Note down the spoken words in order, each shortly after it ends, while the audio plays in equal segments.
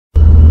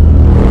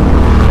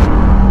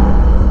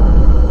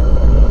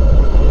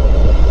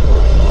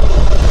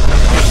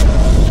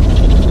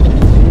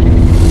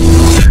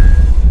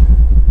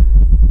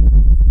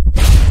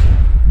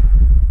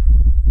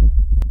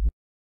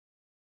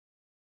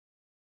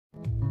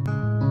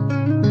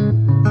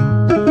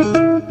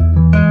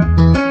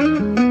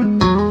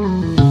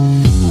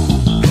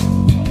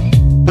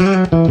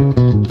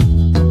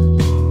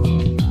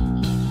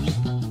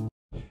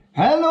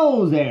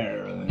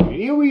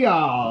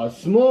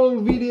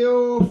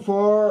video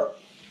for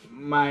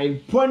my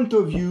point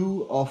of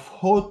view of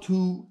how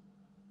to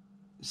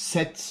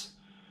set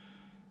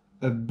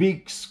a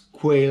big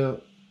square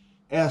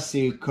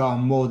RC car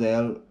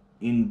model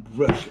in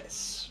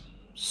brushless.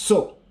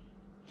 So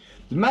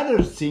the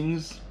matter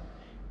things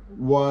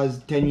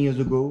was 10 years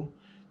ago,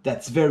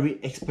 that's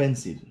very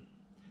expensive.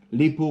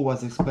 Lipo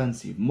was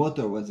expensive,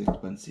 motor was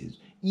expensive,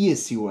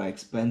 ESC were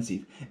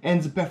expensive,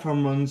 and the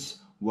performance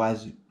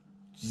was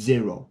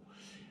zero.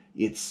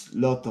 It's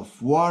lot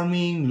of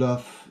warming,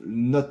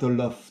 not a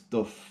lot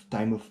of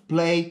time of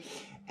play,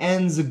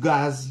 and the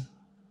gas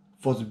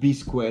for the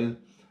B-square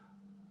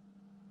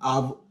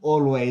have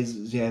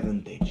always the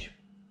advantage.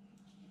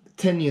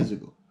 10 years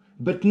ago.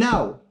 But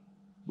now,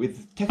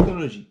 with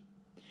technology,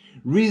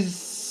 with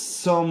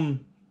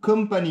some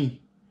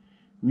company,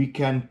 we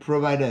can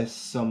provide us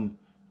some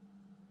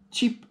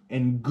cheap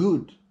and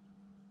good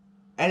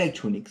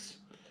electronics.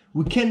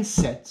 We can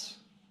set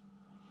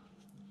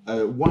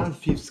a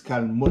 1/5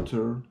 scale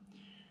motor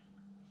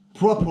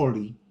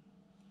properly,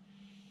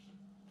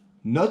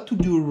 not to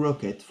do a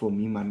rocket. For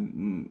me,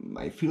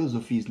 my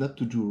philosophy is not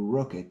to do a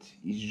rocket,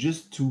 it's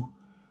just to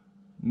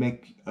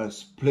make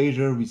us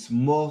pleasure with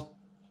more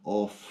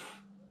of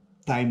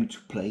time to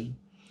play,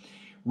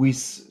 with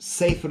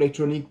safe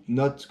electronic,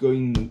 not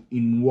going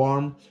in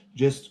warm,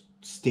 just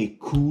stay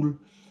cool.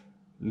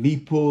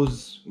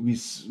 Lipos, with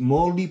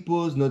small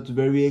lipos, not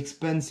very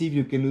expensive.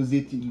 You can use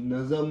it in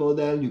another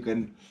model, you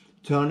can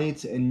turn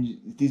it, and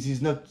this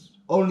is not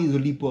only the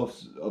lipo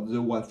of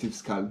the 1/5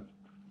 scale,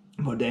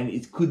 but then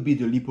it could be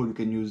the lipo you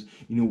can use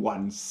in a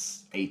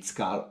 1/8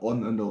 scale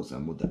on another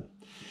model.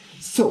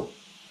 So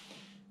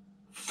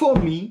for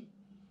me,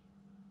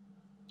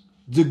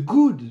 the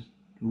good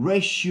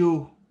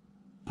ratio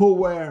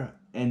power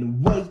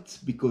and weight,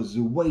 because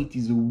the weight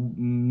is a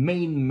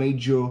main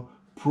major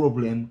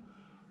problem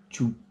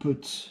to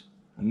put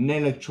an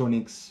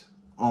electronics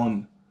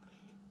on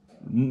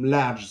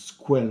large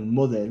square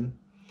model,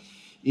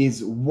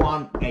 is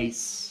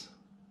 1/8,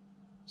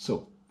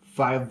 so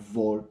 4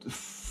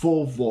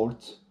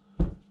 volt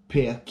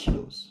per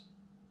kilos.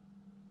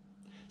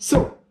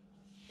 So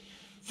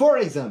for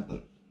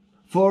example,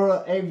 for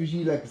a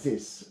FG like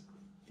this,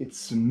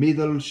 it's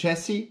middle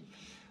chassis,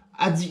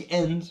 at the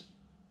end,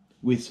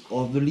 with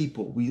all the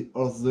lipo, with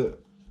all the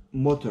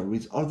motor,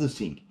 with all the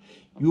thing,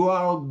 you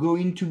are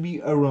going to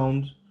be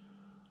around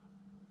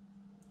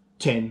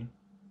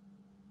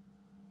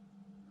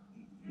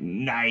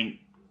 9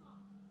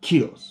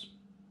 kilos.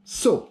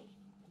 So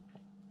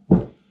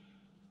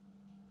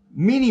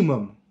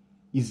minimum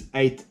is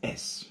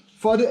 8S.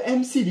 For the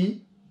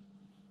MCD,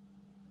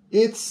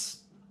 it's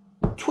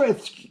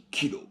 12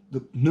 kilo.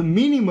 The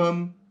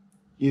minimum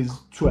is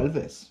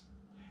 12S,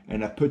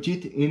 and I put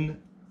it in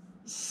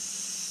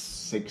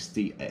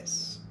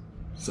 60S,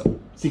 so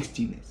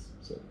 16S.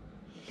 So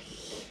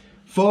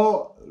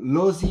for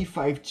LOSI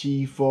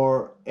 5T,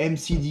 for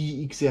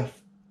MCD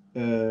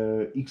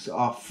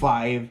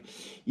XR5,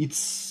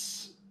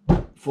 it's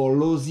for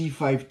LOSI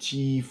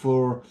 5T,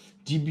 for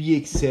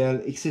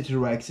DBXL,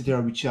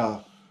 etc., which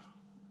are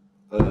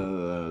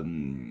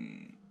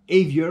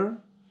heavier,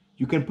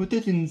 you can put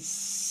it in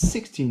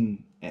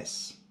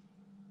 16S.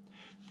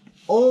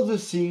 All the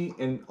thing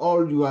and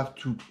all you have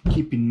to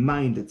keep in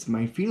mind, that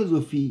my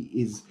philosophy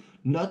is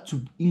not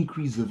to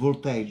increase the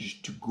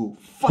voltage to go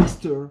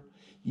faster,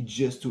 it's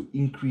just to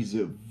increase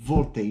the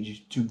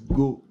voltage to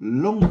go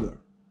longer,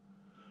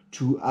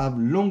 to have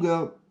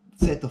longer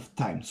set of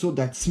time. So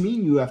that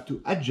means you have to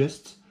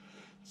adjust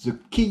the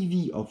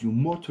kV of your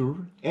motor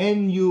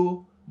and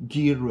your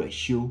gear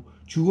ratio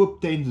to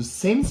obtain the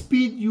same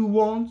speed you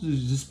want,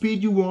 the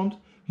speed you want,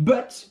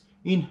 but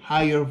in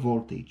higher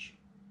voltage.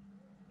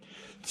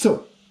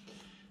 So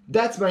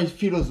that's my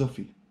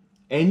philosophy,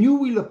 and you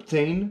will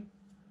obtain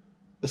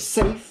a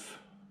safe,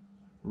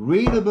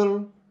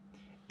 reliable,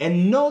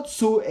 and not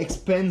so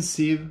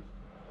expensive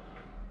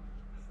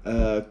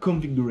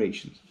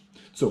configuration.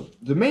 So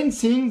the main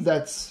thing,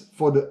 that's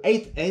for the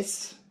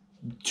 8S,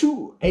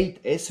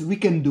 8S, we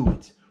can do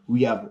it.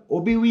 We have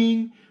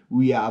OB-Wing,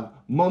 we have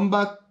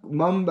Mamba,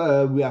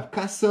 we have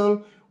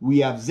Castle, we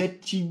have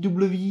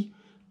ZTW,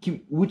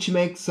 which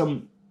makes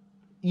some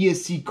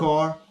ESC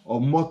car or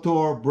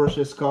motor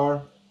brushless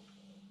car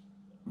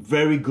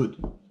very good,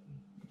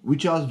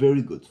 which are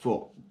very good.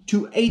 For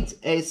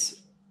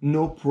 8S,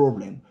 no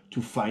problem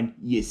to find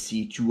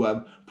ESC, to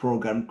have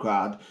program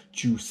card,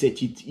 to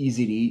set it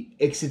easily,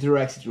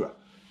 etc.,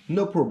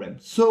 no problem.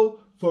 So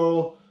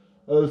for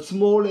a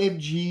small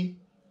FG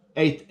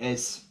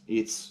 8S,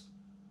 it's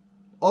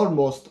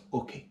almost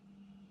okay.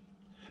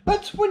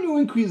 But when you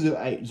increase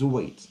the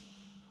weight,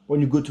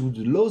 when you go to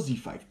the LOSI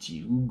 5T,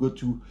 you go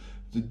to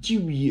the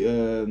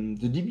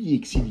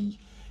DBXL,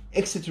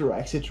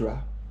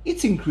 etc.,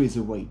 it's increase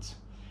the weight.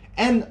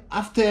 And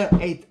after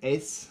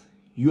 8S,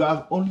 you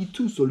have only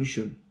two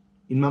solutions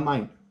in my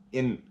mind.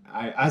 And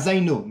as I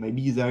know,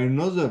 maybe there are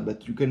another,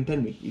 but you can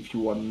tell me if you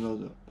want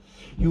another.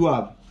 You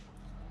have,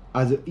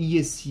 as a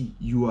ESC,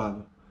 you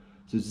have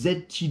the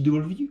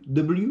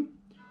ZTW,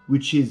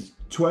 which is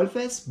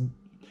 12S.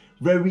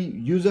 very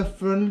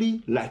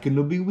user-friendly, like an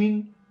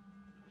Obi-Wan,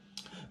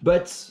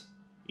 but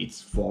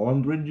it's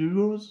 400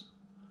 euros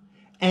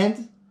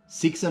and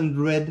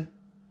 600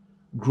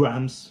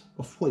 grams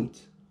of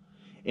weight.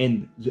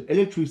 And the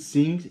electric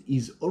thing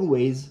is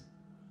always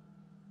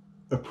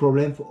a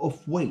problem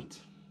of weight,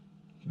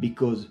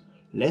 because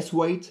less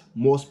weight,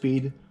 more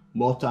speed,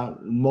 more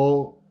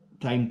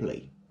time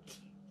play.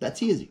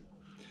 That's easy.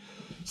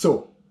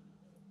 So,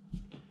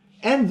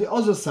 and the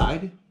other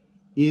side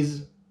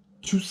is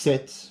to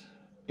set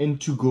and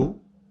to go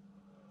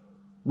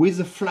with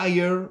the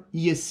Flyer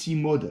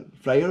ESC model.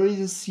 Flyer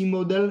ESC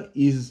model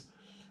is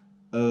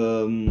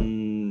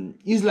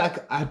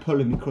like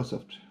Apple and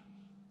Microsoft.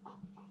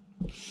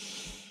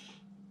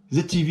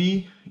 The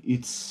TV,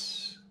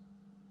 it's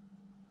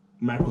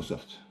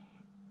Microsoft.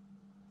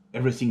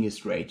 Everything is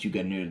straight. You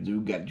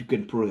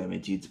can program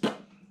it. It's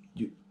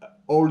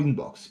all in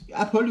box.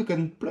 Apple, you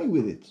can play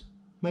with it.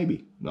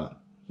 Maybe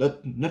not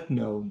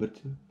now,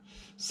 but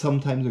some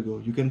time ago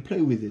you can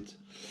play with it.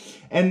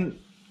 And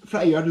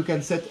Flyer, you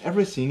can set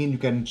everything and you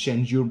can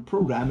change your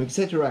program,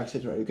 etc.,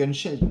 etc. You can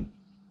change it.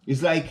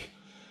 It's like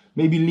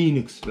maybe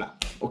Linux.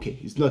 Okay,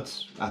 it's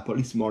not Apple,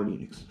 it's more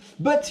Linux.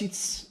 But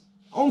it's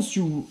once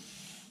you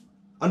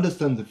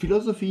understand the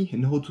philosophy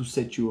and how to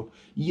set your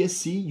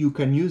ESC, you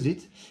can use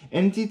it,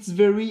 and it's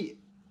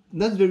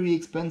not very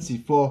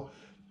expensive. For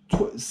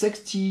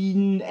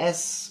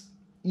 16S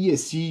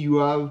ESC,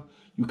 you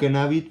can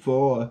have it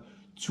for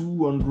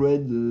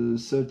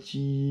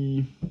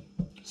 230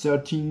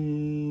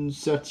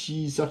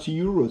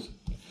 euros.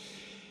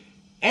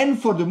 And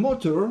for the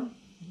motor,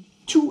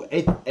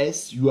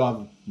 28S, you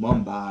have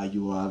Mamba,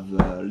 you have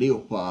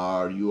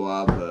Leopard, you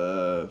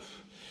have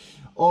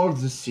all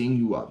the things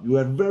you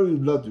have very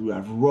lot. You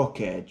have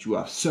Rocket, you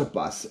have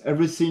Surpass.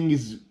 Everything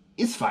is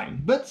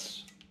fine,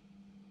 but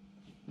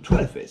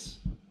 12S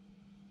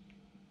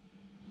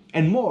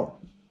and more,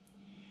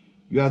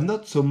 you have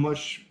not so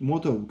much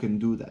motor who can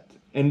do that.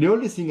 And the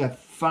only thing I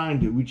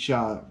find which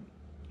are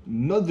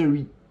not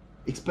very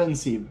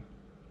expensive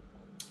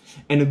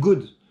and a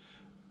good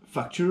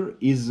factor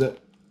is the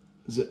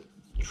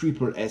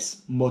Triple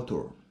S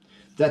motor.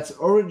 That's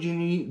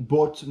originally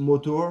bought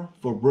motor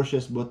for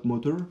brushless bot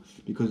motor,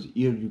 because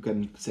here you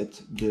can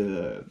set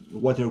the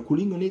water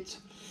cooling on it.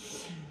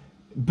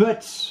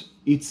 But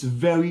it's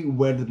very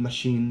well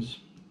machined.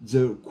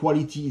 The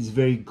quality is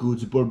very good.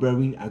 The ball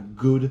bearings are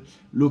good.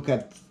 Look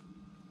at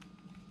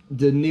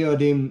the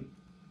neodymium.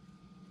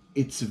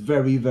 It's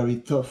very, very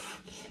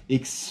tough.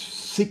 It's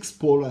 6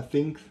 pole, I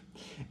think.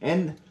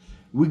 And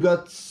we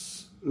got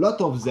a lot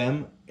of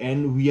them,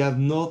 and we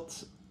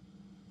haven't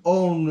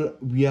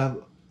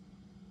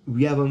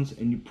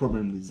any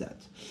problem with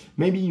that.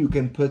 Maybe you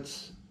can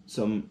put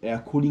some air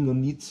cooling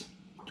on it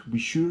to be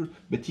sure,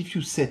 but if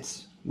you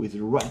set with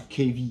the right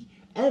kV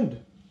and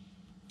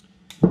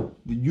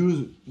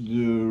use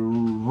the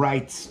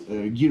right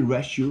gear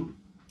ratio,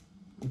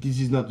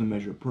 this is not a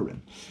major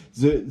problem.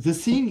 The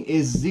thing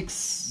is,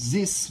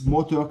 this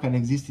motor can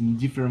exist in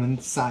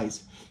different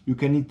size. You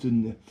can it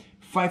in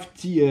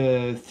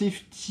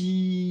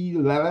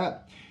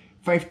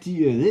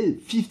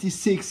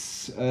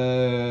 56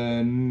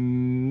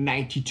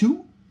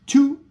 92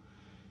 to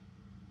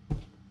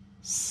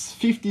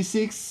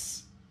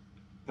 56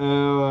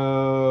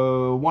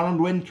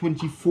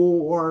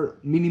 124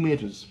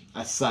 millimeters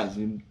as size,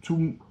 in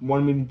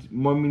 1 minute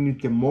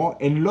and more,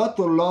 and lot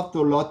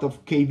of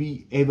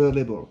kV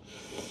available,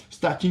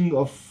 starting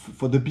off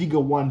for the bigger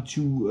one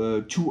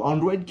to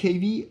 200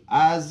 kV,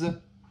 as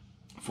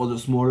for the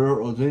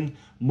smaller or then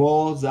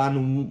more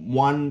than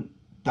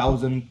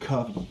 1000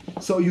 kV.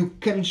 So you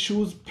can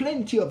choose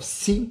plenty of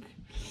sync,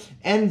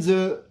 and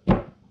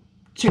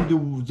check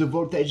the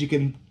voltage. You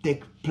can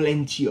take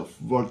plenty of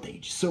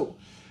voltage. So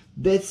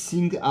that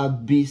things are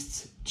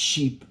beasts,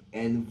 cheap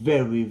and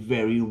very,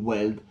 very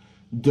well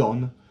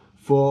done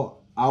for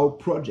our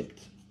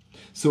project.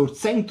 So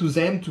thank to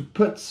them to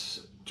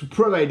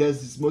provide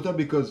us this motor,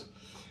 because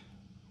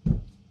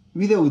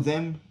without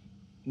them,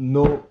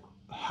 no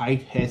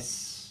high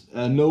S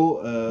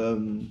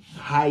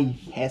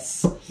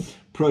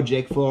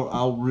project for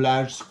our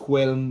large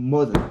scale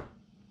model.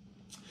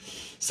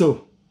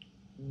 So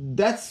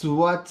that's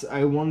what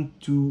I want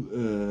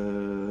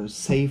to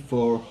say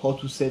for how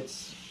to set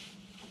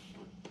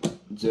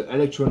the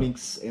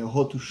electronics and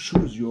how to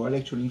choose your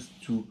electronics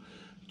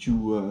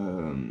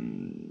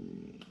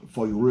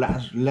for your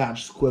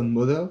large scale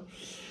model.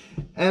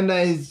 And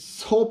I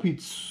hope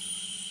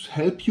it's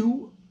help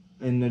you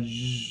and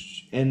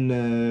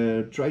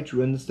try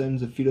to understand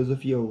the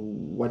philosophy of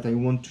what I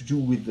want to do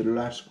with the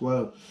large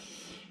scale.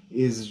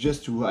 Is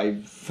just to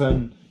have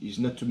fun, is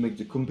not to make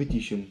the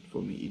competition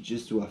for me. It's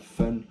just to have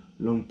fun,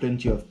 long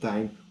plenty of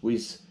time,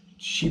 with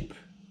cheap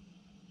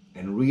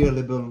and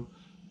reliable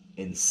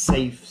and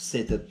safe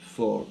setup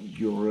for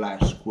your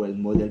large scale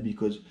model.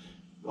 Because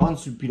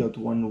once you pilot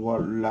one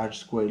large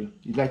scale,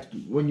 it's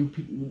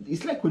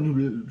like when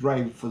you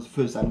drive for the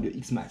first time the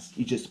X-Max.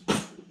 It just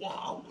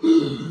wow,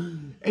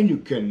 and you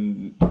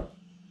can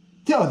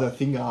the other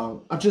thing are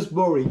just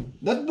boring.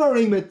 Not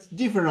boring, but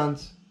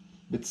different.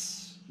 But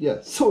yeah,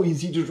 so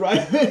easy to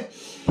try.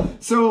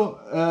 So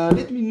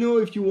let me know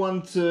if you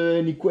want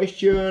any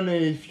question,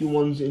 if you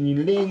want any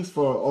links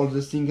for all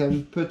the things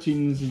I'm putting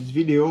in this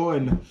video,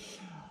 and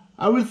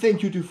I will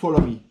thank you to follow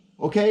me.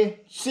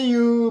 Okay, see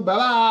you,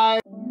 bye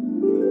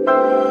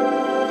bye.